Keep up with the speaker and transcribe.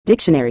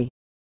Dictionary.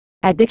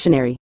 At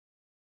dictionary.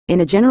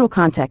 In a general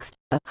context,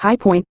 a high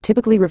point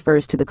typically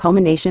refers to the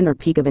culmination or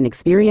peak of an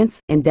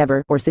experience,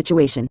 endeavor, or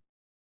situation.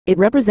 It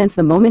represents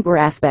the moment or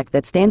aspect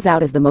that stands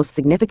out as the most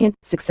significant,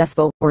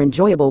 successful, or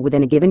enjoyable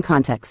within a given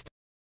context.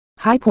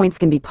 High points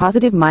can be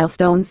positive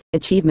milestones,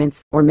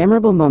 achievements, or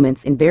memorable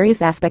moments in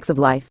various aspects of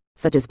life,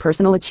 such as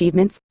personal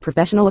achievements,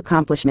 professional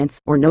accomplishments,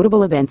 or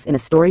notable events in a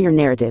story or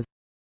narrative.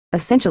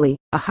 Essentially,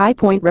 a high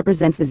point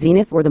represents the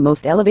zenith or the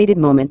most elevated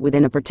moment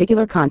within a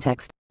particular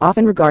context,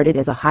 often regarded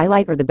as a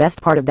highlight or the best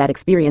part of that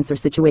experience or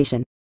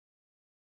situation.